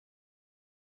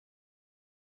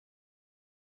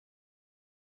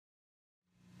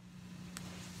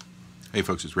Hey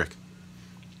folks, it's Rick.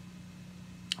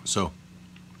 So,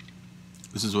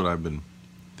 this is what I've been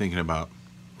thinking about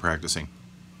practicing.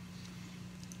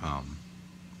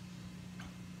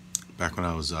 Back when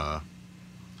I was,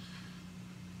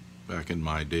 back in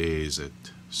my days at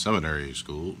seminary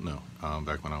school,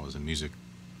 back when I was in music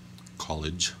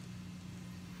college,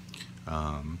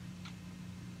 in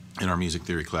our music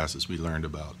theory classes, we learned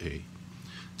about a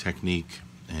technique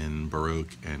in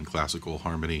Baroque and classical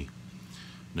harmony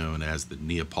known as the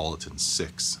Neapolitan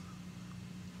 6.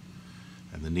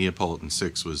 And the Neapolitan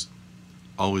 6 was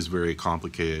always very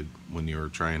complicated when you were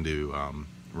trying to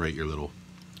write your little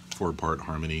 4-part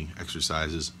harmony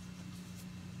exercises.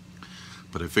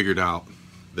 But I figured out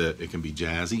that it can be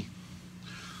jazzy.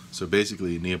 So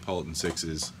basically, Neapolitan 6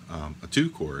 is a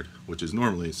 2-chord, which is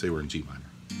normally, say we're in G minor.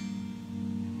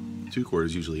 2-chord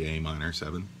is usually A minor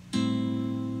 7.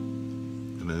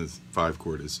 And then the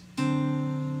 5-chord is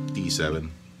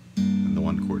D7. And the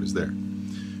 1 chord is there,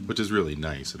 which is really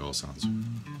nice. It all sounds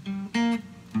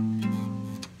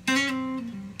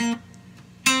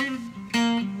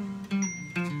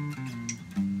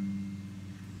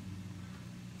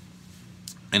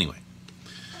anyway.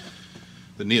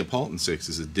 The Neapolitan 6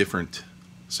 is a different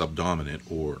subdominant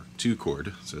or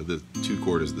 2-chord. So the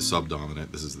 2-chord is the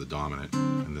subdominant, this is the dominant,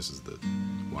 and this is the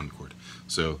 1 chord.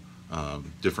 So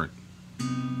different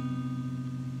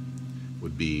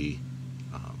would be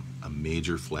a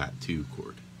major flat 2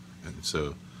 chord, and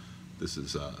so this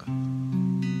is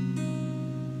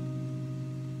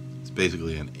it's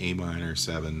basically an A minor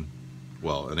 7,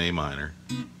 well, an A minor,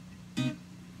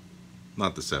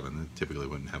 not the 7, it typically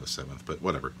wouldn't have a 7th, but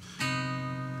whatever,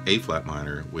 A flat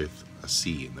minor with a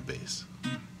C in the bass.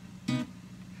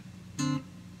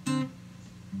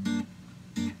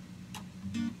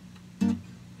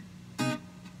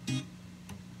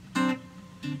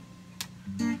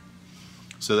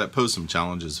 So that posed some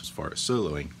challenges as far as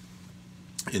soloing,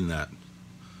 in that,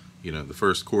 you know, the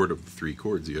first chord of the 3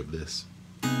 chords, you have this.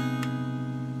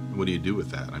 What do you do with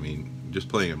that? I mean, just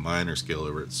playing a minor scale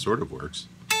over it sort of works.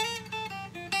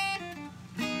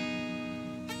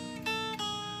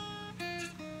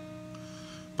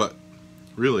 But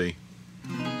really,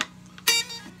 I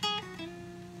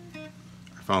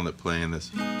found that playing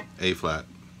this A flat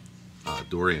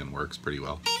Dorian works pretty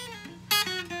well.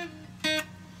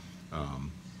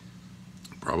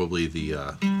 Probably the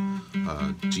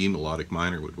G melodic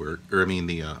minor would work, or I mean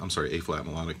the I'm sorry, A flat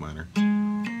melodic minor.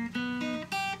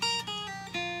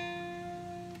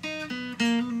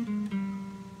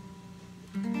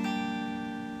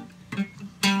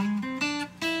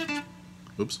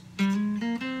 Oops.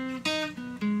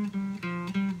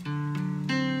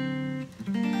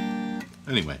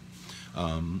 Anyway,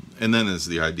 and then there's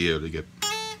the idea to get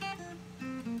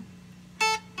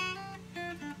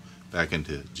back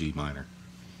into G minor.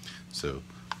 So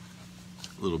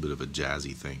a little bit of a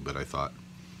jazzy thing, but I thought,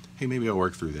 hey, maybe I'll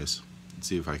work through this and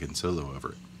see if I can solo over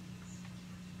it.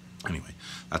 Anyway,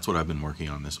 that's what I've been working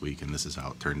on this week, and this is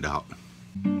how it turned out.